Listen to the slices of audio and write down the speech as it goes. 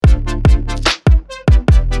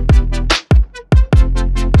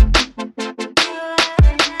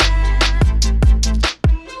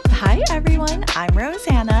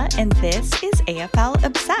and this is AFL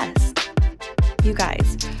Obsessed. You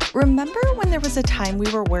guys, remember when there was a time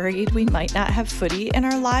we were worried we might not have footy in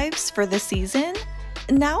our lives for the season?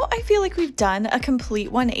 Now I feel like we've done a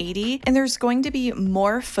complete 180 and there's going to be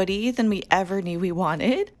more footy than we ever knew we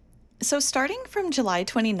wanted. So starting from July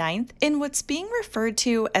 29th, in what's being referred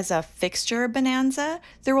to as a fixture bonanza,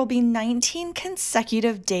 there will be 19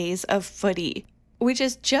 consecutive days of footy, which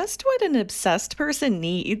is just what an obsessed person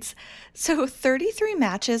needs. So 33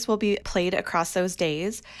 matches will be played across those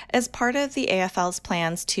days as part of the AFL's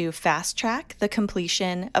plans to fast-track the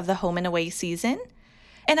completion of the home and away season.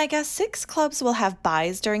 And I guess 6 clubs will have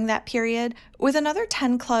buys during that period, with another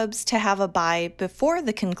 10 clubs to have a bye before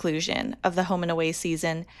the conclusion of the home and away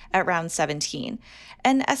season at round 17.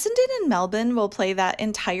 And Essendon and Melbourne will play that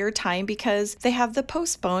entire time because they have the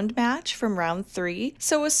postponed match from round 3,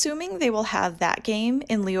 so assuming they will have that game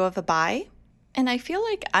in lieu of a bye. And I feel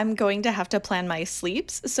like I'm going to have to plan my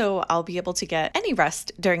sleeps, so I'll be able to get any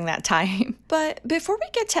rest during that time. But before we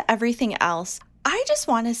get to everything else, I just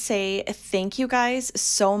want to say thank you guys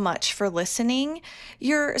so much for listening.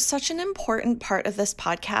 You're such an important part of this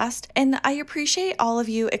podcast, and I appreciate all of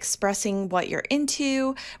you expressing what you're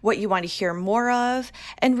into, what you want to hear more of,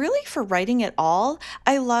 and really for writing it all.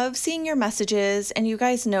 I love seeing your messages, and you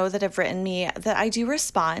guys know that have written me that I do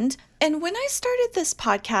respond. And when I started this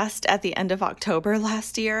podcast at the end of October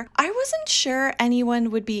last year, I wasn't sure anyone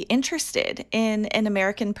would be interested in an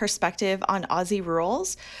American perspective on Aussie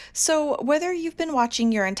rules. So whether you've been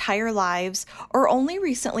watching your entire lives or only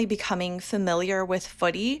recently becoming familiar with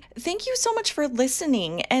footy, thank you so much for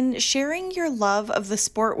listening and sharing your love of the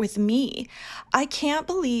sport with me. I can't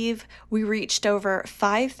believe we reached over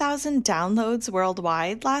 5,000 downloads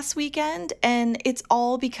worldwide last weekend, and it's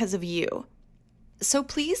all because of you. So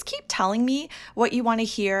please keep telling me what you want to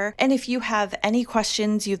hear, and if you have any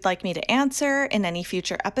questions you'd like me to answer in any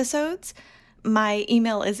future episodes. My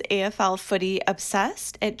email is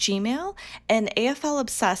aflfootyobsessed@gmail.com and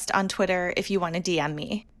aflobsessed on Twitter if you want to DM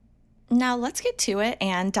me. Now let's get to it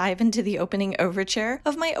and dive into the opening overture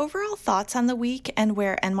of my overall thoughts on the week and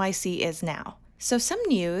where NYC is now. So some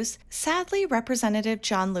news. Sadly, Representative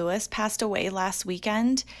John Lewis passed away last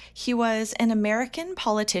weekend. He was an American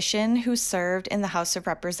politician who served in the House of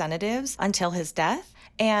Representatives until his death,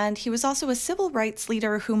 and he was also a civil rights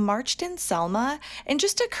leader who marched in Selma and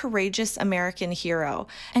just a courageous American hero.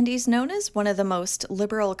 And he's known as one of the most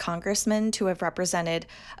liberal congressmen to have represented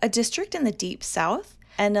a district in the Deep South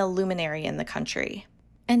and a luminary in the country.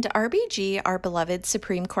 And RBG, our beloved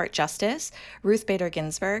Supreme Court Justice, Ruth Bader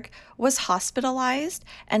Ginsburg, was hospitalized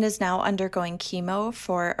and is now undergoing chemo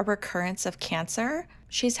for a recurrence of cancer.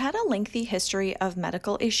 She's had a lengthy history of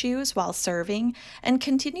medical issues while serving and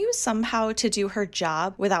continues somehow to do her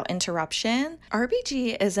job without interruption.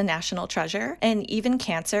 RBG is a national treasure, and even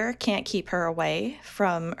cancer can't keep her away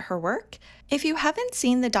from her work. If you haven't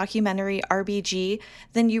seen the documentary RBG,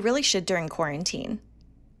 then you really should during quarantine.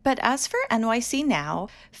 But as for NYC Now,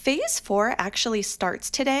 Phase 4 actually starts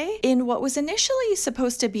today in what was initially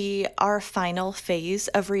supposed to be our final phase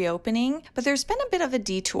of reopening, but there's been a bit of a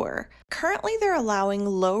detour. Currently, they're allowing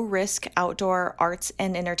low-risk outdoor arts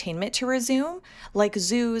and entertainment to resume, like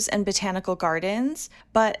zoos and botanical gardens,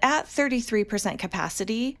 but at 33%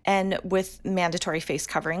 capacity and with mandatory face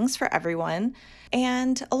coverings for everyone.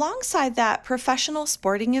 And alongside that, professional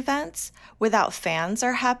sporting events without fans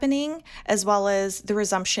are happening, as well as the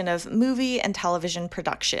resumption of movie and television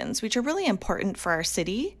productions, which are really important for our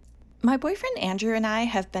city. My boyfriend Andrew and I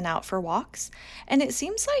have been out for walks, and it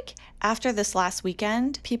seems like after this last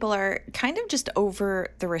weekend, people are kind of just over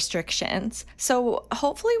the restrictions. So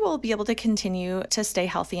hopefully we'll be able to continue to stay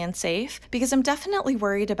healthy and safe, because I'm definitely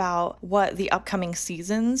worried about what the upcoming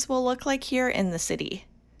seasons will look like here in the city.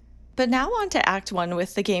 But now on to Act 1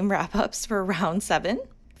 with the game wrap-ups for Round 7.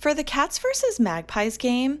 For the Cats vs. Magpies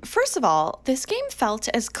game, first of all, this game felt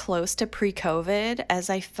as close to pre-COVID as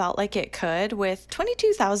I felt like it could, with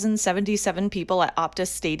 22,077 people at Optus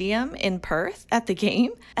Stadium in Perth at the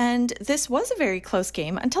game, and this was a very close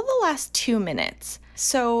game until the last 2 minutes.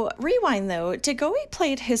 So, rewind though, De Goey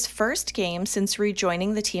played his first game since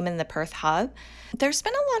rejoining the team in the Perth hub. There's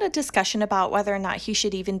been a lot of discussion about whether or not he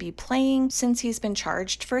should even be playing since he's been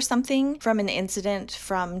charged for something from an incident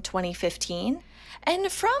from 2015.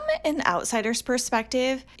 And from an outsider's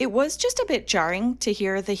perspective, it was just a bit jarring to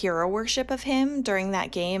hear the hero worship of him during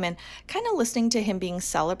that game and kind of listening to him being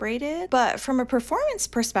celebrated. But from a performance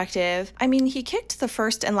perspective, I mean, he kicked the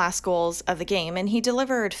first and last goals of the game and he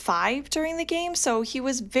delivered 5 during the game, so he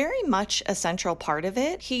was very much a central part of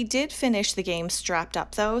it. He did finish the game strapped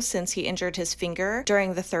up though, since he injured his finger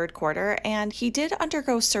during the third quarter, and he did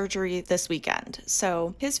undergo surgery this weekend.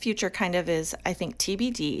 So his future kind of is, I think,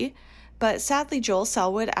 TBD. But sadly, Joel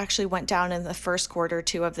Selwood actually went down in the first quarter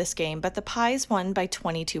too of this game, but the Pies won by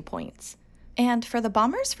 22 points. And for the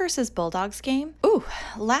Bombers versus Bulldogs game,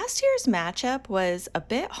 last year's matchup was a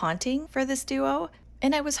bit haunting for this duo.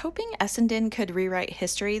 And I was hoping Essendon could rewrite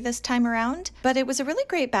history this time around, but it was a really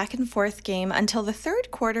great back and forth game until the third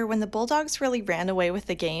quarter when the Bulldogs really ran away with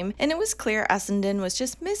the game, and it was clear Essendon was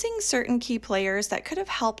just missing certain key players that could have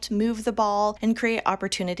helped move the ball and create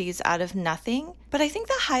opportunities out of nothing. But I think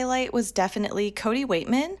the highlight was definitely Cody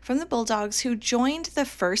Waitman from the Bulldogs, who joined the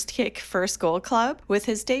First Kick First Goal Club with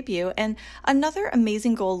his debut and another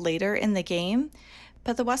amazing goal later in the game.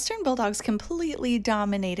 But the Western Bulldogs completely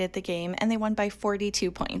dominated the game and they won by 42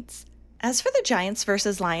 points. As for the Giants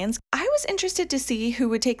versus Lions, I was interested to see who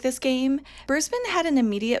would take this game. Brisbane had an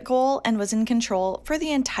immediate goal and was in control for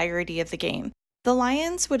the entirety of the game. The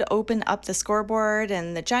Lions would open up the scoreboard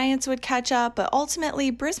and the Giants would catch up, but ultimately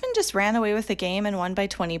Brisbane just ran away with the game and won by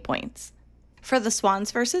 20 points. For the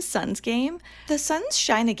Swans versus Suns game, the Suns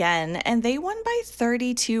shine again, and they won by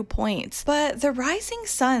 32 points. But the Rising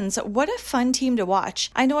Suns, what a fun team to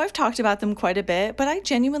watch. I know I've talked about them quite a bit, but I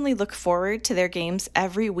genuinely look forward to their games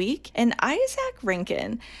every week. And Isaac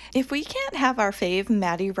Rankin, if we can't have our fave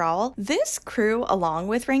Maddie Rowell, this crew along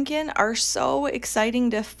with Rankin are so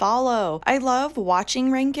exciting to follow. I love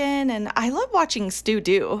watching Rankin, and I love watching Stu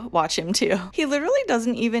Do watch him too. He literally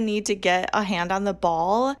doesn't even need to get a hand on the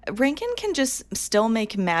ball. Rankin can just still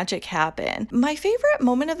make magic happen. My favorite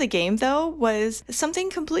moment of the game, though, was something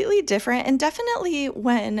completely different, and definitely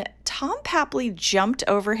when Tom Papley jumped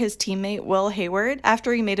over his teammate Will Hayward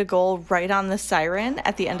after he made a goal right on the siren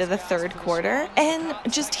at the end of the third quarter. And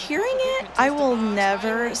just hearing it, I will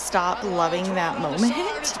never stop loving that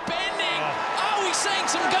moment. Oh, he's seeing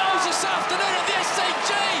some goals this afternoon at the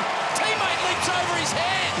SCG. Teammate leaps over his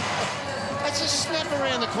head. That's a snap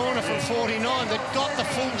around the corner from 49 that got the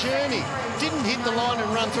full journey. Didn't hit the line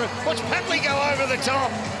and run through. Watch Papley go over the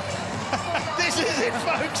top. This is it,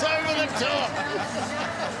 folks, over the top.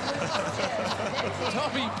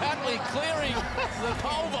 Tommy Papley clearing the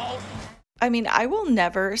pole vault. I mean, I will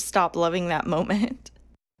never stop loving that moment.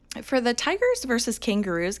 For the Tigers versus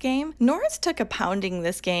Kangaroos game, North took a pounding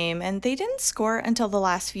this game, and they didn't score until the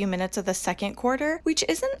last few minutes of the second quarter, which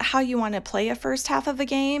isn't how you want to play a first half of a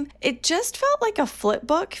game. It just felt like a flip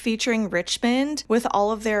book featuring Richmond, with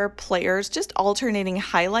all of their players just alternating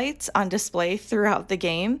highlights on display throughout the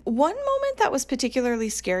game. One moment that was particularly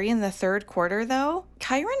scary in the third quarter, though,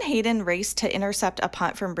 Kyron Hayden raced to intercept a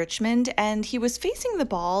punt from Richmond, and he was facing the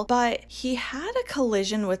ball, but he had a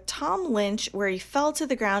collision with Tom Lynch where he fell to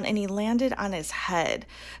the ground and he landed on his head.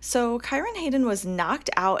 So Kyron Hayden was knocked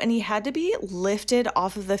out and he had to be lifted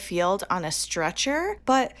off of the field on a stretcher,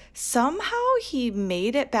 but somehow he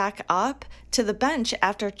made it back up to the bench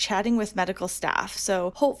after chatting with medical staff.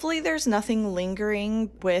 So hopefully there's nothing lingering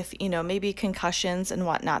with, maybe concussions and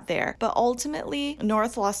whatnot there. But ultimately,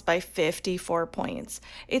 North lost by 54 points.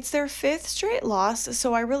 It's their 5th straight loss,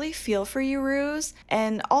 so I really feel for you, Roos.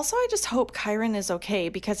 And also I just hope Kyron is okay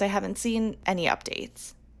because I haven't seen any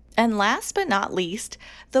updates. And last but not least,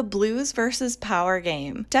 the Blues versus Power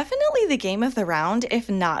game. Definitely the game of the round, if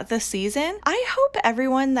not the season. I hope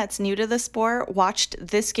everyone that's new to the sport watched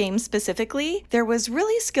this game specifically. There was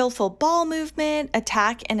really skillful ball movement,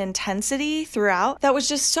 attack, and intensity throughout that was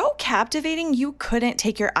just so captivating you couldn't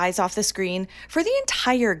take your eyes off the screen for the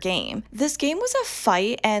entire game. This game was a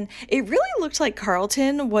fight, and it really looked like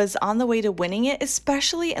Carlton was on the way to winning it,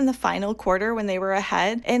 especially in the final quarter when they were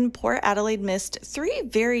ahead, and Port Adelaide missed 3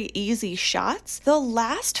 very easy shots. The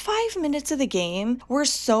last 5 minutes of the game were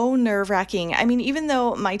so nerve-wracking. I mean, even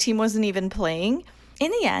though my team wasn't even playing, in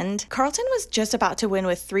the end, Carlton was just about to win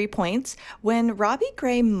with 3 points when Robbie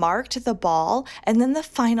Gray marked the ball and then the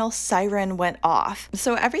final siren went off.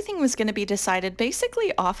 So everything was going to be decided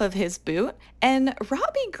basically off of his boot. And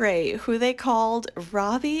Robbie Gray, who they called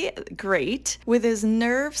Robbie Great, with his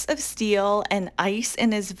nerves of steel and ice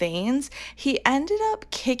in his veins, he ended up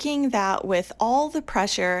kicking that with all the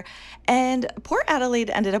pressure, and Port Adelaide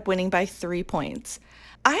ended up winning by 3 points.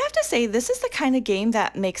 I have to say, this is the kind of game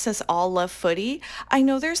that makes us all love footy. I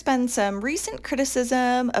know there's been some recent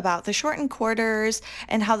criticism about the shortened quarters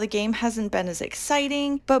and how the game hasn't been as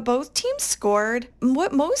exciting, but both teams scored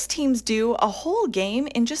what most teams do, a whole game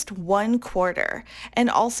in just one quarter. And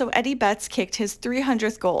also Eddie Betts kicked his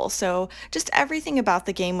 300th goal, so just everything about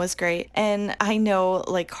the game was great. And I know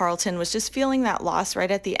like Carlton was just feeling that loss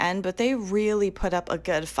right at the end, but they really put up a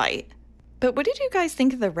good fight. But what did you guys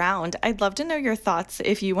think of the round? I'd love to know your thoughts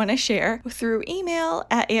if you want to share through email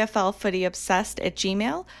at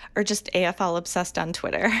aflfootyobsessed@gmail or just AFLobsessed on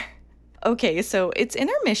Twitter. Okay, so it's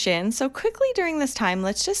intermission, so quickly during this time,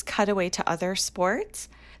 let's just cut away to other sports.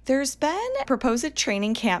 There's been proposed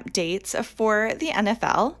training camp dates for the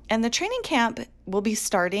NFL, and the training camp will be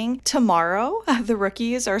starting tomorrow. The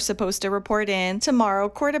rookies are supposed to report in tomorrow,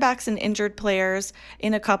 quarterbacks and injured players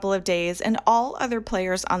in a couple of days, and all other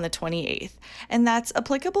players on the 28th. And that's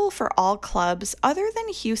applicable for all clubs other than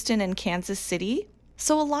Houston and Kansas City.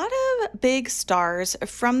 So a lot of big stars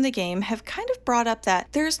from the game have kind of brought up that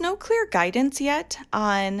there's no clear guidance yet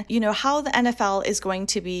on, how the NFL is going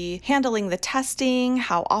to be handling the testing,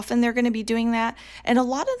 how often they're going to be doing that. And a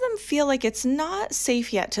lot of them feel like it's not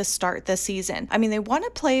safe yet to start the season. I mean, they want to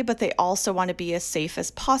play, but they also want to be as safe as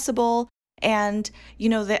possible. And,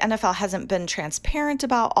 the NFL hasn't been transparent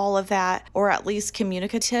about all of that, or at least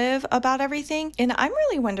communicative about everything. And I'm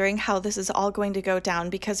really wondering how this is all going to go down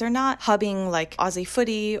because they're not hubbing like Aussie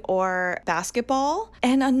footy or basketball.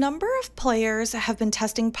 And a number of players have been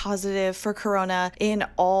testing positive for corona in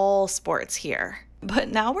all sports here. But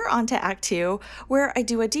now we're on to Act 2, where I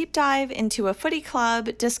do a deep dive into a footy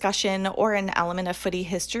club discussion or an element of footy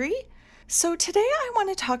history. So today I want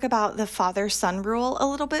to talk about the father-son rule a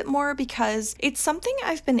little bit more because it's something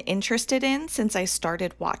I've been interested in since I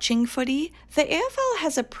started watching footy. The AFL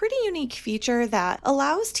has a pretty unique feature that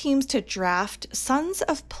allows teams to draft sons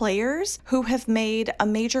of players who have made a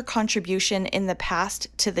major contribution in the past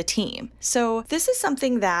to the team. So this is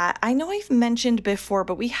something that I know I've mentioned before,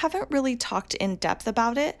 but we haven't really talked in depth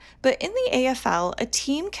about it. But in the AFL, a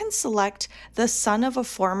team can select the son of a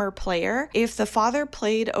former player if the father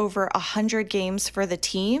played over 100 games for the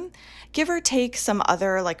team, give or take some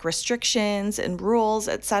other like restrictions and rules,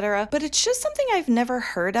 etc. But it's just something I've never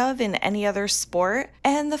heard of in any other sport.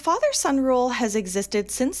 And the father-son rule has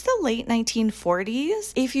existed since the late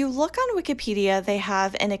 1940s. If you look on Wikipedia, they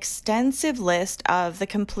have an extensive list of the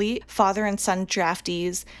complete father and son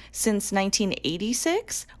draftees since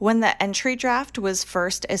 1986, when the entry draft was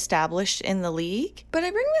first established in the league. But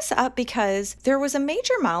I bring this up because there was a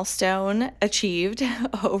major milestone achieved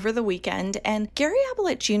over the weekend, and Gary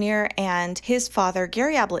Ablett Jr. and his father,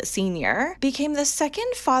 Gary Ablett Sr., became the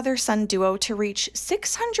second father-son duo to reach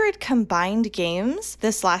 600 combined games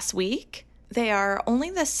this last week. They are only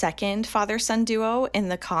the second father-son duo in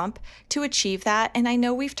the comp to achieve that, and I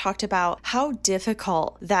know we've talked about how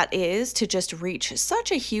difficult that is to just reach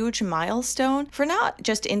such a huge milestone for not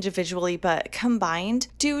just individually but combined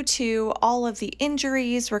due to all of the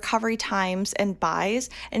injuries, recovery times, and buys,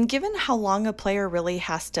 and given how long a player really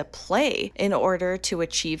has to play in order to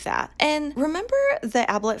achieve that. And remember the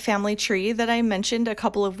Ablett family tree that I mentioned a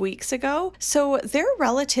couple of weeks ago? So their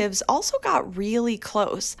relatives also got really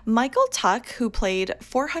close. Michael Tuck, who played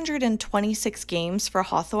 426 games for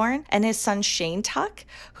Hawthorn, and his son Shane Tuck,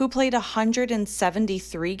 who played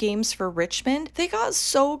 173 games for Richmond, they got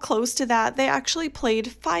so close to that, they actually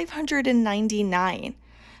played 599.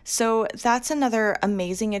 So that's another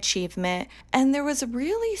amazing achievement. And there was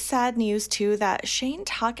really sad news too that Shane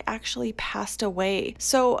Tuck actually passed away.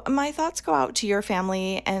 So my thoughts go out to your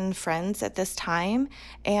family and friends at this time,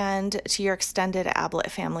 and to your extended Ablett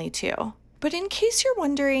family too. But in case you're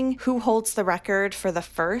wondering who holds the record for the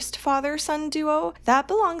first father-son duo, that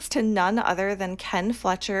belongs to none other than Ken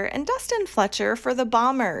Fletcher and Dustin Fletcher for the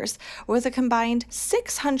Bombers, with a combined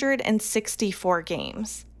 664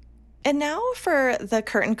 games. And now for the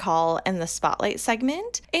curtain call and the spotlight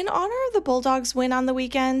segment. In honor of the Bulldogs' win on the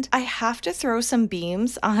weekend, I have to throw some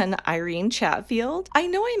beams on Irene Chatfield. I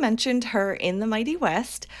know I mentioned her in the Mighty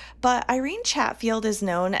West, but Irene Chatfield is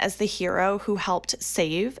known as the hero who helped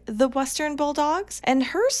save the Western Bulldogs, and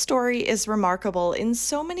her story is remarkable in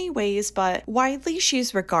so many ways, but widely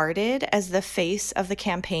she's regarded as the face of the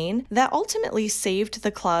campaign that ultimately saved the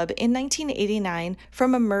club in 1989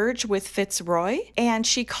 from a merge with Fitzroy, and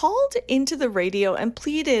she called called into the radio and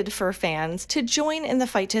pleaded for fans to join in the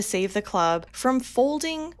fight to save the club from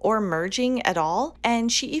folding or merging at all,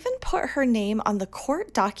 and she even put her name on the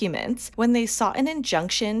court documents when they sought an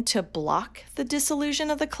injunction to block the dissolution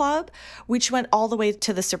of the club, which went all the way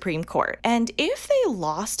to the Supreme Court. And if they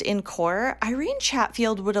lost in court, Irene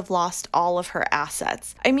Chatfield would have lost all of her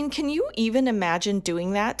assets. I mean, can you even imagine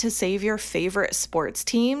doing that to save your favorite sports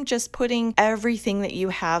team, just putting everything that you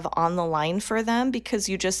have on the line for them because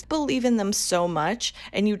you just believe in them so much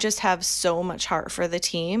and you just have so much heart for the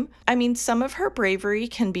team? I mean, some of her bravery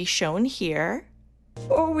can be shown here.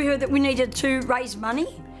 Well, we heard that we needed to raise money.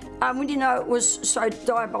 We didn't know it was so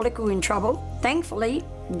diabolical in trouble. Thankfully,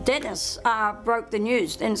 Dennis broke the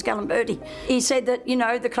news, Dennis Gallimberti. He said that,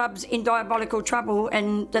 the club's in diabolical trouble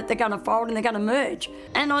and that they're going to fold and they're going to merge.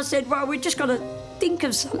 And I said, well, we've just got to think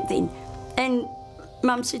of something. And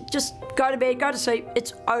Mum said, just go to bed, go to sleep,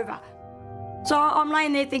 it's over. So I'm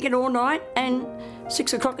laying there thinking all night, and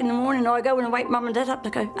 6 o'clock in the morning I go in and wake Mum and Dad up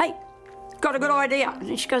to go, hey, got a good idea.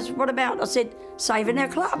 And she goes, what about? I said, saving our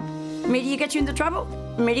club. Media gets you into trouble,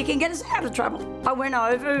 media can get us out of trouble. I went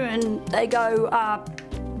over and they go,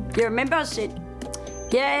 you're a member? I said,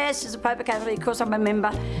 yes, as a Paper Catholic, of course I'm a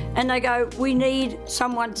member. And they go, we need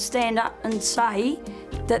someone to stand up and say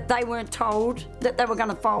that they weren't told that they were going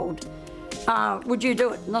to fold. Would you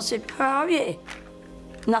do it? And I said, oh yeah,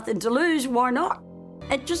 nothing to lose, why not?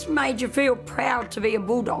 It just made you feel proud to be a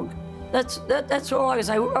Bulldog. That's all I can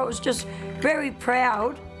say. I was just very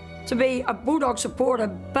proud to be a Bulldog supporter,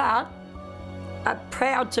 but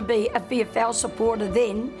proud to be a VFL supporter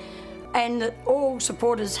then, and that all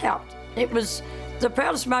supporters helped. It was the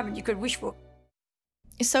proudest moment you could wish for.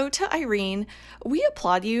 So to Irene, we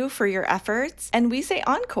applaud you for your efforts, and we say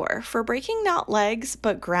encore for breaking not legs,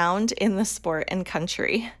 but ground in the sport and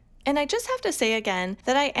country. And I just have to say again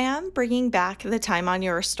that I am bringing back the Time on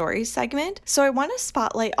Your Stories segment, so I want to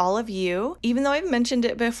spotlight all of you. Even though I've mentioned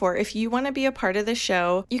it before, if you want to be a part of the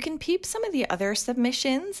show, you can peep some of the other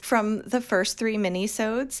submissions from the first 3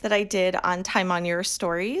 minisodes that I did on Time on Your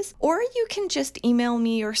Stories, or you can just email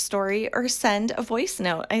me your story or send a voice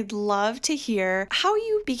note. I'd love to hear how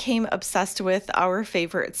you became obsessed with our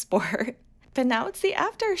favorite sport. But now it's the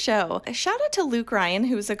after show. A shout out to Luke Ryan,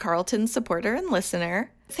 who's a Carlton supporter and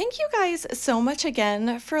listener. Thank you guys so much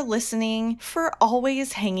again for listening, for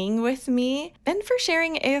always hanging with me, and for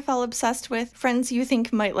sharing AFL Obsessed with friends you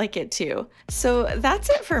think might like it too. So that's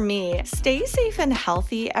it for me. Stay safe and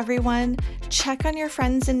healthy, everyone. Check on your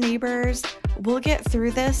friends and neighbors. We'll get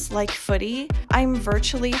through this like footy. I'm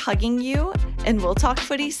virtually hugging you, and we'll talk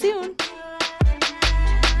footy soon.